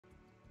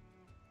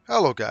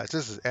Hello guys,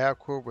 this is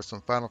Avcoor with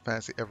some Final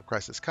Fantasy Ever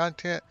Crisis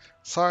content.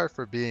 Sorry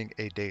for being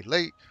a day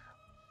late,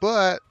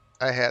 but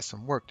I had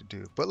some work to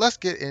do. But let's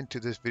get into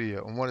this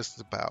video and what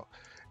it's about.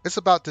 It's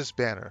about this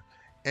banner.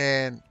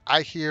 And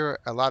I hear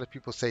a lot of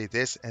people say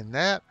this and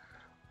that,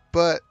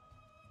 but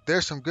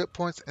there's some good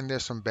points and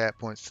there's some bad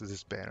points to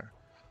this banner.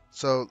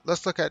 So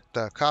let's look at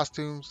the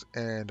costumes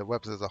and the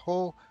weapons as a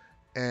whole.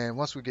 And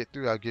once we get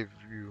through, I'll give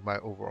you my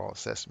overall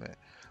assessment.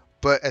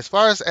 But as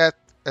far as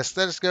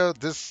aesthetics go,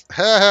 this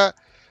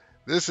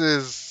This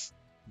is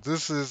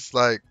this is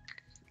like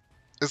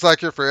it's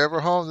like your forever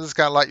home. This is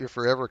kind of like your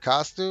forever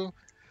costume.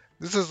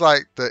 This is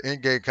like the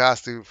in-game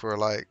costume for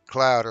like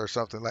Cloud or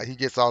something. Like he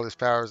gets all his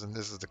powers, and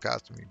this is the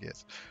costume he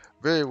gets.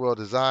 Very well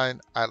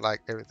designed. I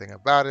like everything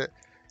about it.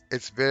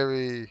 It's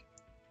very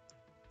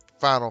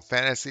Final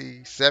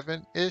Fantasy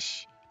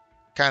 7-ish,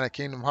 kind of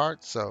Kingdom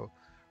Hearts. So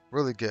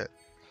really good.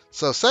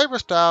 So Saber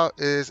Style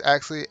is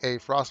actually a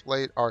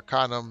Frostblade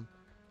Arcanum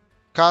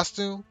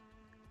costume,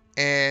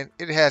 and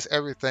it has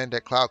everything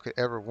that Cloud could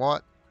ever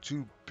want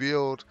to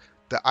build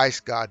the Ice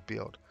God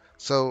build.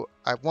 So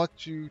I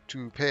want you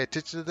to pay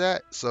attention to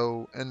that.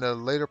 So in the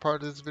later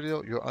part of this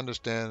video, you'll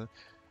understand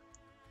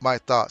my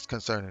thoughts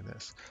concerning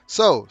this.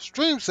 So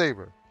Stream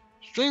Saber.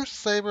 Stream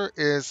Saber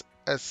is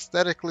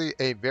aesthetically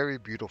a very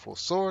beautiful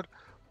sword,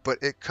 but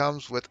it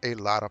comes with a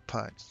lot of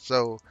punch.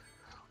 So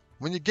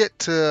when you get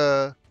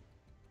to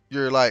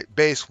your like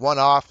base one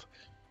off,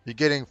 you're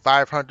getting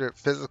 500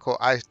 physical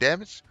ice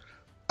damage.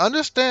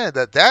 Understand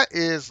that that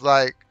is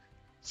like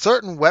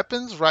certain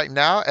weapons right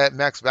now at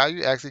max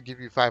value actually give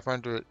you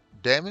 500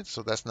 damage,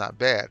 so that's not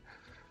bad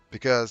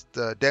because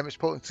the damage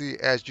potency,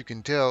 as you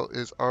can tell,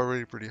 is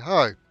already pretty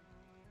high.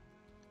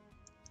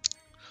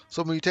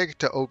 So when you take it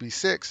to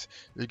OB6,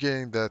 you're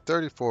getting the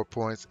 34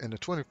 points and the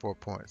 24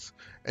 points,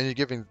 and you're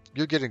getting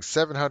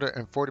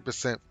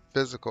 740%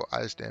 physical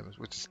ice damage,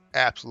 which is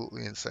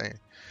absolutely insane.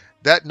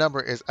 That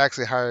number is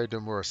actually higher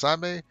than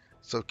Murasame,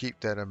 so keep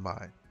that in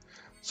mind.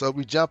 So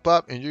we jump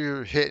up and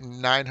you're hitting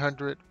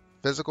 900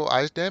 physical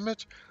ice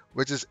damage,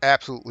 which is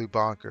absolutely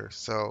bonkers.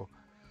 So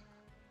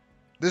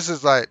this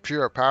is like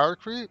pure power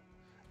creep,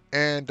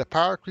 and the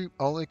power creep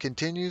only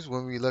continues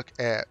when we look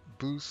at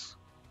boost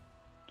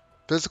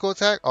physical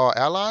attack all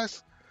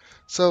allies.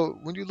 So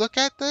when you look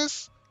at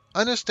this,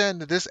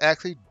 understand that this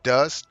actually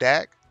does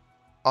stack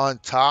on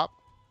top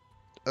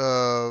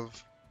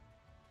of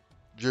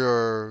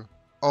your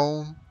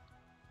own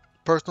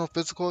personal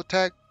physical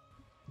attack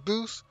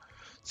boost.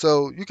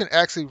 So you can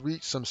actually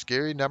reach some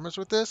scary numbers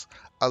with this.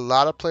 A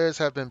lot of players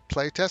have been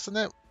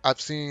playtesting it. I've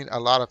seen a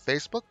lot of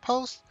Facebook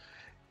posts,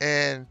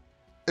 and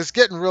it's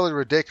getting really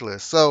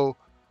ridiculous. So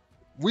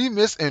we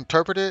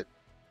misinterpreted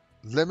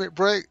limit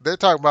break. They're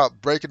talking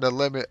about breaking the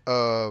limit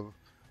of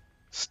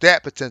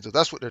stat potential.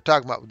 That's what they're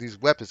talking about with these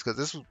weapons,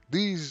 because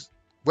these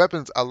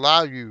weapons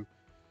allow you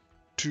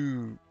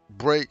to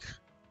break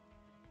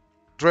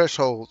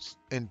thresholds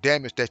and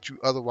damage that you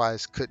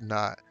otherwise could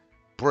not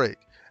break.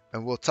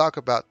 And we'll talk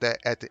about that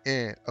at the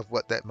end of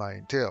what that might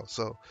entail.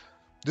 So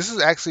this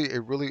is actually a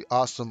really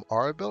awesome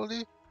R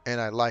ability, and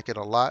I like it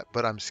a lot,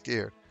 but I'm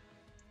scared.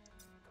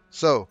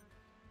 So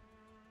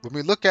when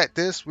we look at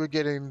this, we're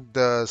getting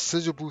the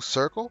Sigil Boost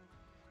Circle,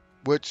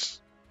 which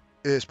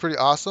is pretty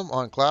awesome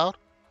on Cloud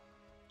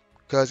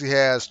because he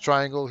has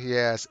triangle, he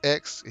has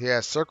X, he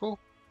has circle,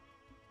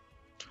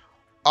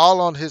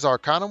 all on his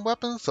Arcanum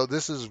weapons. So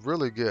this is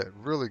really good,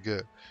 really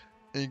good.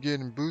 And you're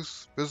getting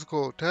boost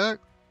physical attack.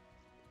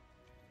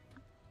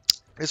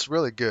 It's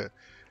really good.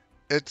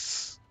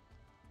 It's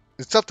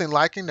it's something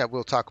liking that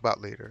we'll talk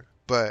about later.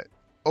 But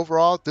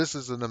overall, this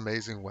is an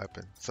amazing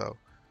weapon. So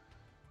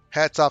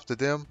hats off to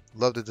them.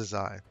 Love the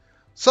design.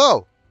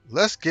 So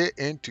let's get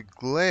into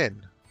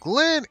Glenn.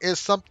 Glenn is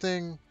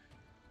something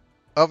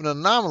of an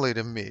anomaly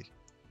to me,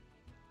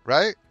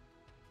 right?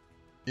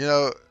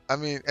 I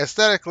mean,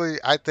 aesthetically,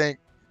 I think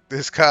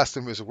this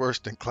costume is worse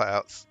than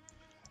Cloud's.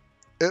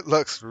 It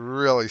looks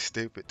really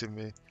stupid to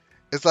me.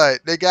 It's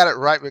like they got it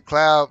right with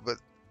Cloud, but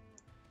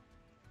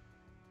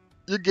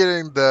you're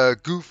getting the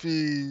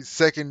goofy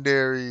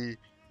secondary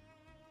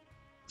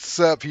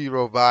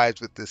sub-hero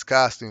vibes with this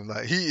costume.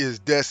 Like he is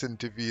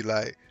destined to be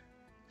like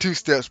two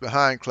steps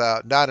behind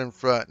Cloud, not in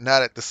front,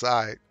 not at the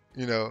side.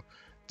 You know,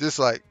 just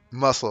like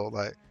muscle.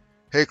 Like,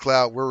 hey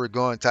Cloud, where we're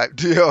going type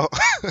deal.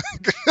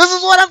 This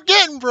is what I'm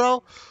getting,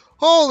 bro.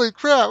 Holy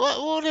crap!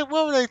 What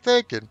were they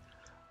thinking?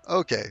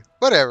 Okay,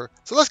 whatever.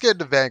 So let's get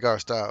into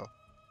Vanguard style.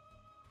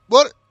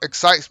 What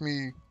excites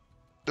me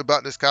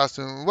about this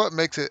costume? What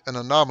makes it an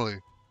anomaly?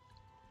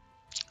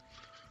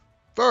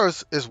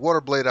 First is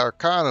Waterblade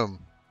Arcanum.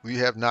 We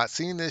have not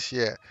seen this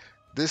yet.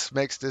 This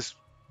makes this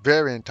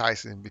very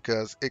enticing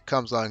because it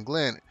comes on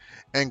Glenn.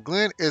 And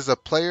Glenn is a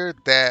player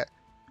that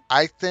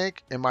I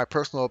think, in my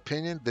personal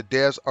opinion, the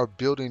devs are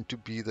building to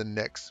be the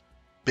next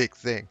big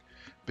thing.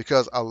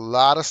 Because a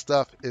lot of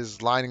stuff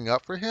is lining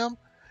up for him.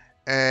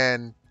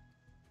 And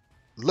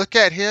look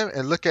at him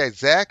and look at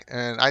Zach,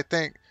 and I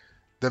think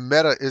the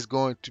meta is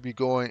going to be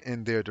going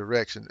in their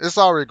direction. It's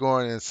already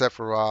going in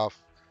Sephiroth,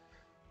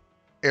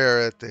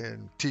 Aerith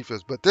and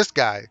Tifa's, but this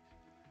guy's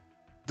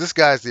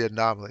the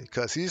anomaly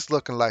because he's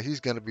looking like he's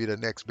going to be the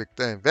next big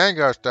thing.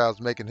 Vanguard style's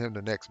making him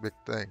the next big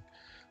thing.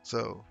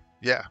 So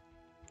yeah,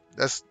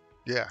 that's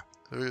yeah,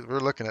 we're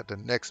looking at the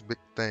next big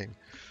thing.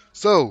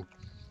 So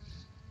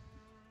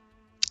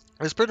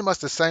it's pretty much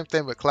the same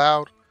thing with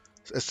Cloud,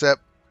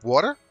 except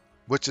water,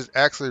 which is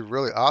actually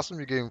really awesome.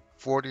 You're getting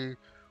 40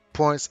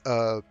 points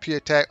of P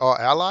attack all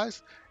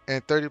allies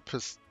and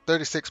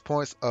 36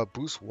 points of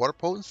boost water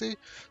potency.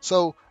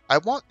 So I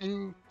want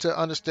you to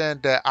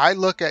understand that I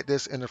look at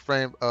this in the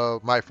frame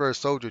of my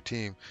first soldier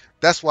team.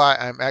 That's why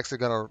I'm actually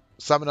going to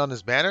summon on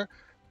this banner,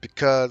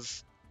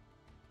 because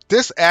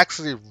this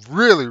actually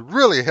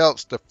really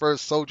helps the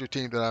first soldier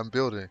team that I'm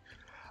building.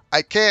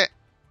 I can't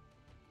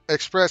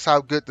express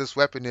how good this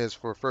weapon is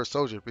for first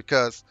soldier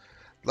because,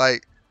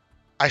 like,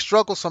 I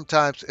struggle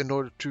sometimes in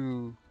order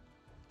to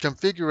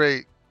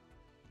configure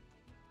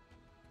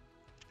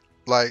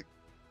like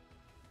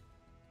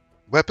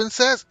weapon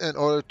sets in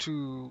order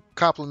to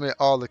complement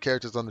all the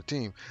characters on the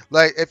team.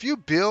 Like, if you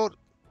build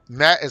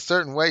Matt a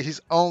certain way,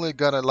 he's only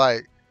gonna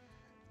like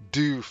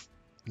do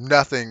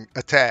nothing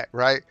attack,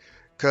 right?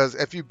 Because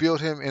if you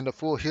build him in the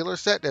full healer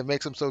set that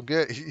makes him so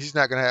good, he's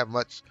not gonna have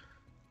much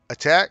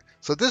attack.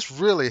 So this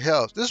really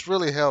helps. This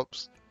really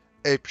helps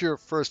a pure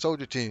first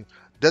soldier team.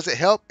 Does it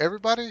help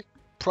everybody?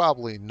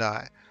 Probably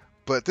not.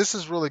 But this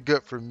is really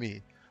good for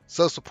me.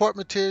 So support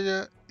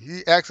materia,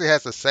 he actually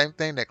has the same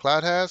thing that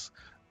Cloud has,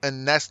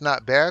 and that's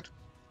not bad.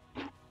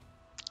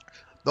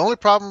 The only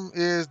problem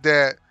is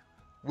that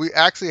we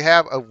actually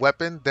have a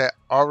weapon that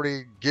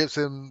already gives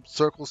him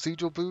circle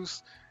sigil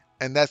boost,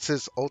 and that's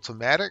his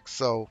automatic.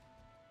 So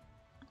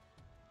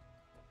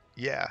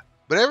yeah,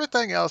 but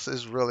everything else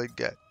is really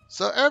good.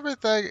 So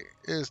everything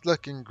is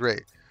looking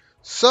great.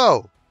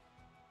 So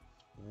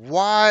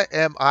why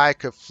am I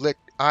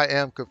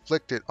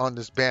conflicted on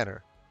this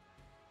banner?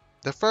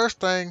 The first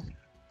thing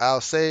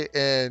I'll say,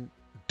 and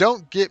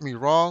don't get me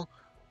wrong,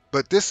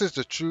 but this is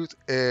the truth,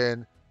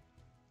 and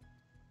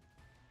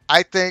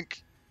I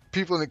think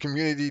people in the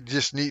community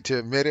just need to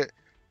admit it.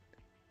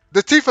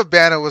 The Tifa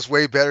banner was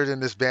way better than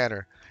this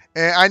banner.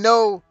 And I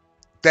know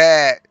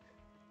that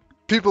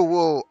people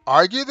will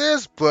argue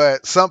this,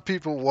 but some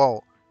people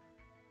won't.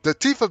 The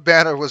Tifa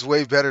banner was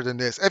way better than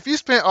this. If you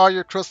spent all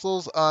your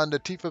crystals on the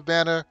Tifa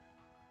banner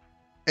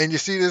and you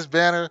see this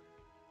banner,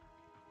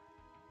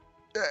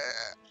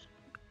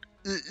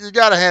 you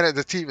gotta hand it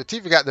to Tifa.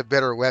 Tifa got the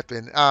better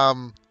weapon.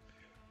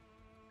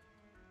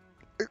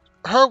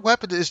 Her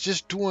weapon is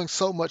just doing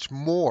so much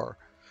more.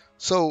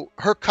 So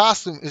her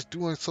costume is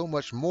doing so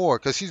much more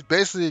because she's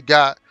basically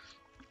got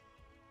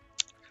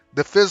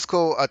the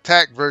physical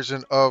attack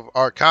version of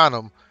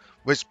Arcanum,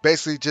 which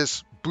basically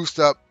just boosts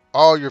up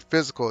all your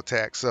physical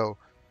attacks. So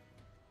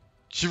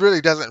she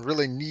really doesn't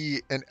really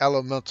need an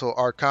elemental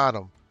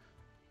Arcanum.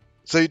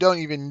 So you don't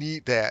even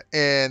need that.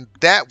 And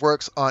that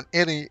works on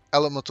any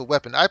elemental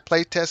weapon. I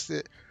play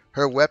tested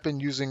her weapon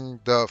using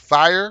the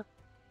fire,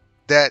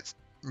 that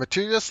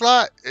material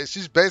slot. And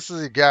she's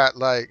basically got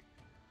like,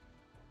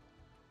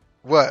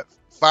 what,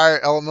 fire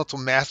elemental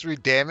mastery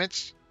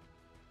damage.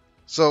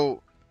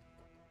 So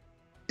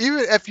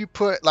even if you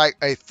put like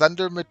a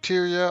thunder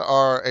material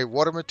or a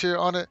water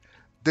material on it,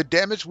 the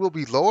damage will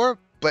be lower,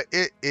 but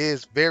it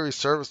is very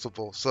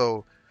serviceable.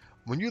 So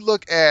when you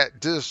look at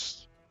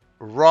this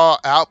raw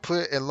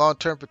output and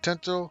long-term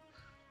potential,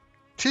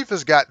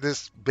 Tifa's got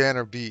this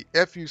banner beat.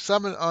 If you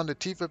summon on the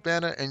Tifa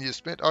banner and you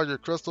spent all your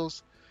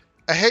crystals,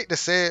 I hate to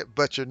say it,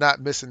 but you're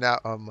not missing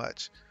out on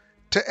much.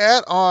 To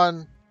add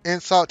on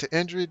insult to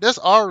injury, there's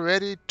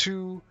already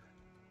 2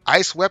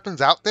 ice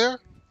weapons out there.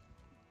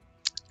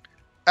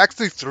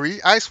 Actually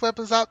 3 ice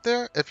weapons out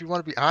there, if you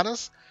want to be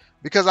honest.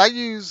 Because I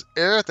use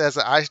Aerith as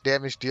an ice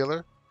damage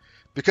dealer.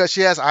 Because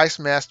she has ice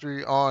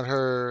mastery on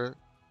her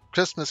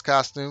Christmas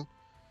costume.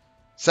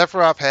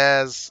 Sephiroth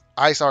has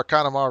Ice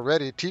Arcanum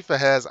already. Tifa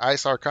has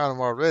Ice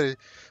Arcanum already.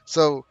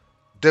 So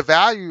the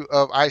value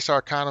of Ice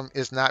Arcanum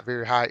is not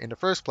very high in the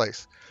first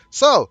place.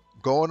 So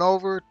going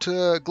over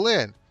to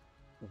Glenn.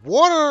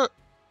 Water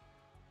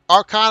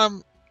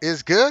Arcanum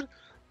is good,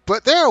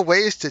 but there are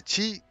ways to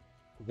cheat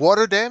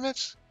water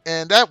damage,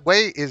 and that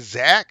way is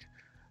Zac.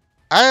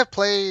 I have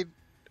played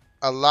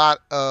a lot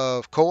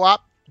of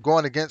co-op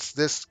going against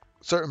this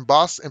certain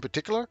boss in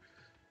particular.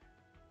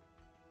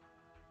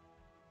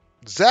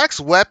 Zac's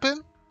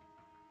weapon,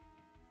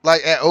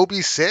 like at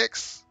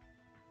OB6,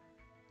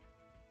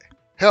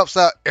 helps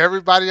out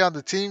everybody on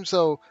the team.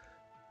 So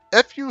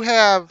if you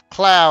have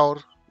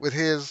Cloud with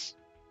his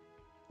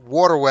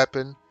water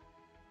weapon,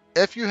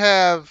 if you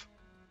have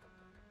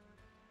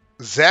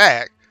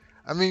Zac,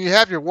 I mean, you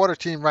have your water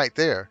team right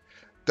there.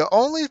 The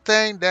only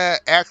thing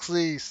that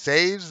actually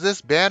saves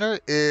this banner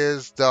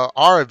is the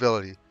R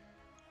ability.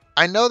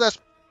 I know that's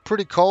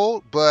pretty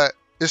cold, but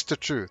it's the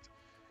truth.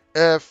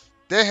 If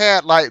they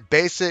had like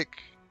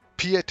basic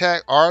P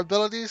attack R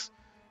abilities,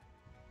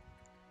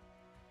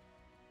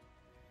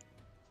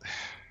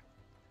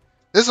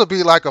 this will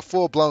be like a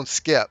full-blown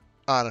skip,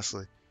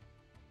 honestly.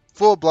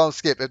 Full-blown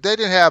skip. If they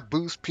didn't have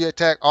boost P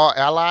attack all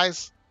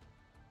allies,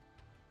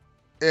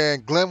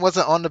 and Glenn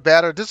wasn't on the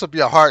batter, this would be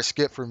a hard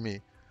skip for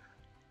me.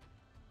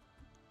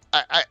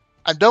 I, I,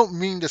 I don't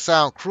mean to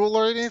sound cruel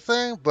or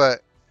anything,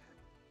 but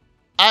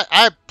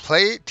I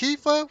played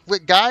Tifa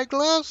with guy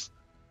gloves.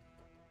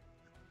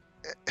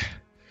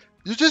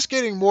 You're just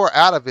getting more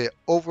out of it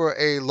over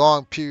a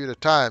long period of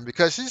time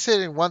because she's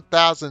hitting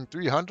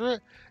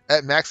 1,300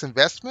 at max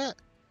investment.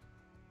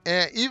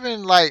 And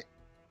even like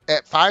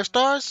at 5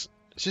 stars,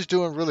 she's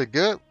doing really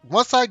good.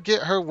 Once I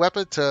get her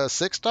weapon to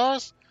 6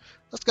 stars,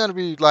 that's gonna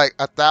be like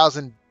a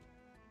thousand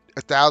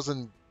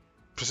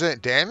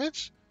percent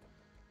damage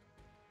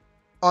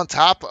on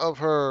top of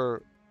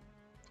her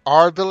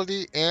R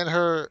ability and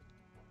her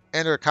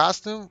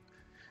costume.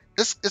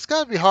 It's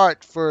gonna be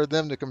hard for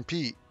them to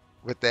compete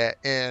with that.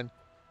 And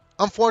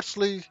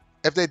unfortunately,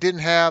 if they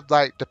didn't have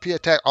like the P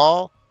attack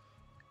all,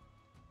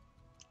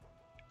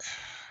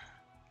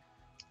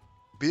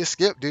 be a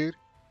skip, dude.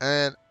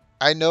 And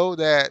I know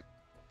that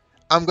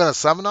I'm gonna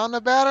summon on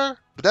the batter,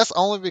 but that's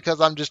only because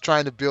I'm just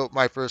trying to build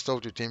my first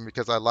soldier team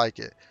because I like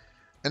it.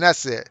 And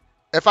that's it.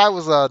 If I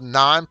was a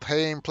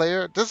non-paying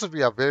player, this would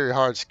be a very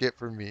hard skip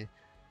for me.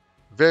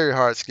 Very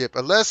hard skip.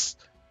 Unless,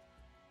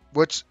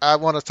 which I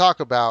want to talk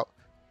about,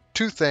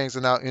 two things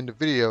and I'll end the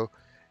video.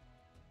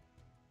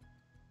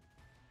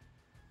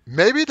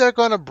 Maybe they're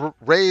going to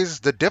raise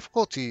the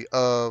difficulty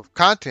of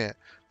content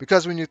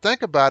because when you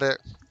think about it,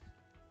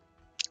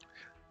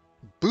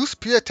 Boost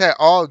P attack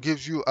all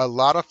gives you a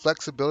lot of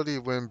flexibility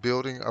when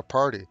building a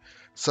party.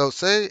 So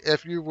say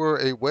if you were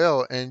a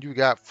whale and you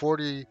got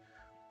 40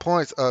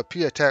 points of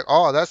P attack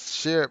all, that's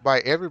shared by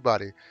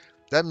everybody.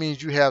 That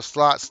means you have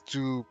slots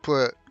to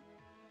put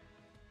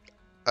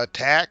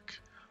attack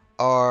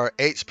or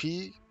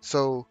HP.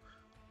 So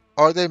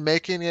are they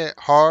making it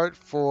hard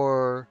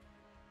for,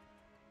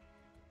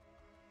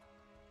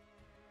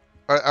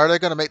 are they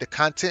going to make the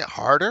content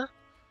harder?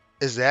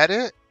 Is that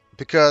it?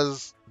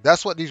 Because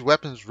that's what these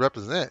weapons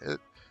represent.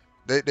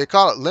 They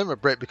call it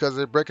limit break because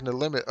they're breaking the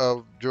limit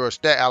of your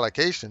stat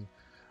allocation.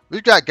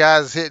 We've got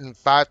guys hitting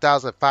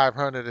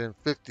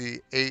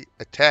 5,558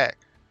 attack.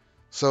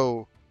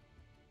 So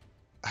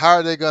how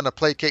are they going to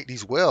placate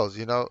these whales?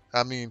 You know,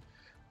 I mean,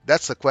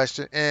 that's the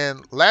question.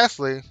 And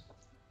lastly,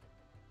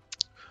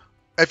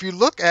 if you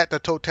look at the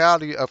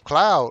totality of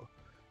Cloud,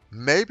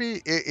 maybe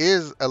it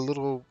is a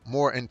little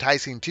more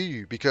enticing to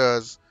you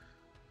because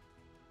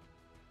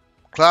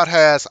Cloud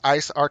has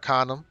Ice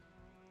Arcanum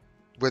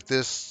with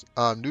this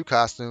new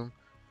costume.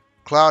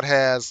 Cloud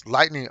has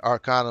Lightning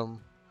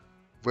Arcanum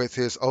with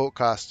his old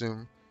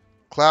costume.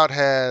 Cloud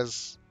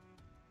has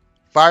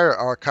Fire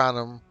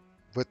Arcanum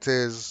with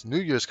his New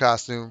Year's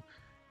costume.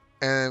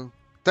 And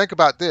think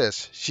about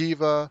this: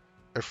 Shiva,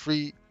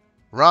 Ifrit,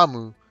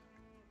 Ramu.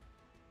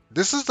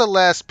 This is the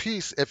last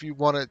piece if you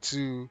wanted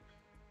to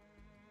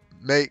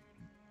make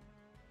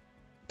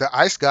the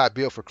Ice God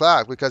build for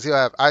Cloud because he'll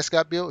have Ice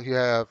God build, he'll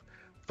have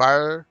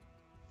Fire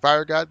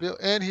God build,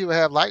 and he will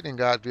have Lightning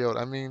God build.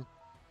 I mean,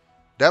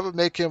 that would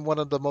make him one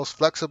of the most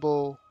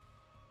flexible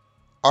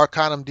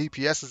Arcanum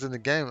DPSs in the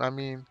game. I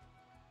mean,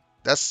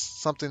 that's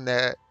something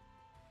that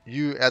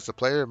you as a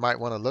player might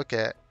want to look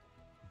at.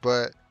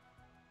 But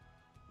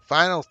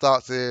final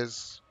thoughts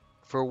is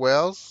for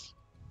Wells,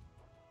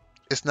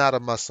 it's not a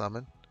must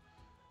summon.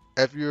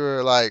 If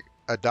you're like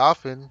a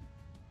Dolphin,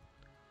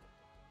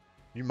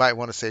 you might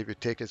want to save your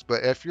tickets.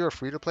 But if you're a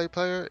free to play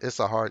player, it's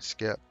a hard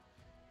skip.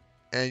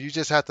 And you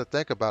just have to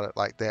think about it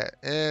like that.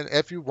 And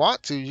if you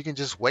want to, you can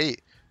just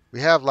wait.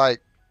 We have like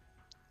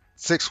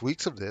 6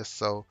 weeks of this,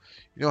 so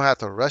you don't have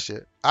to rush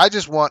it. I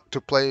just want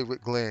to play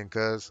with Glenn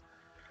because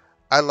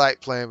I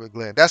like playing with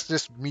Glenn. That's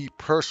just me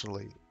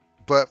personally.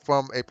 But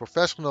from a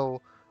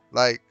professional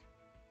like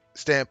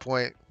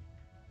standpoint,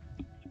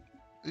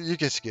 you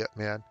can skip,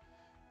 man.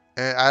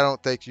 And I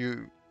don't think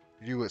you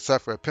would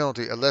suffer a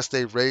penalty unless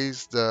they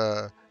raise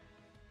the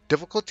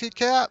difficulty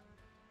cap.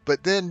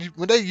 But then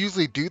when they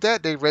usually do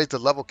that, they raise the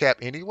level cap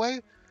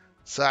anyway.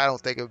 So I don't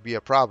think it would be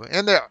a problem.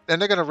 And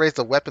they're gonna raise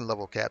the weapon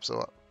level cap.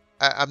 So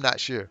I'm not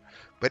sure.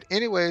 But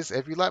anyways,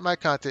 if you like my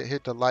content,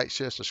 hit the like,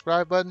 share,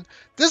 subscribe button.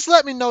 Just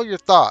let me know your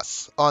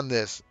thoughts on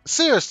this.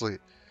 Seriously.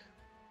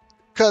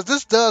 Because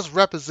this does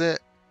represent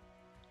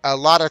a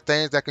lot of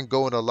things that can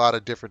go in a lot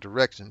of different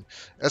directions.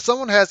 If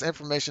someone has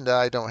information that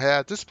I don't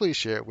have, just please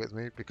share it with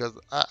me because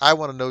I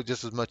want to know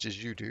just as much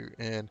as you do.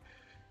 And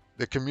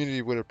the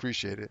community would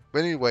appreciate it. But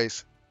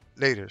anyways,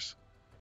 laters.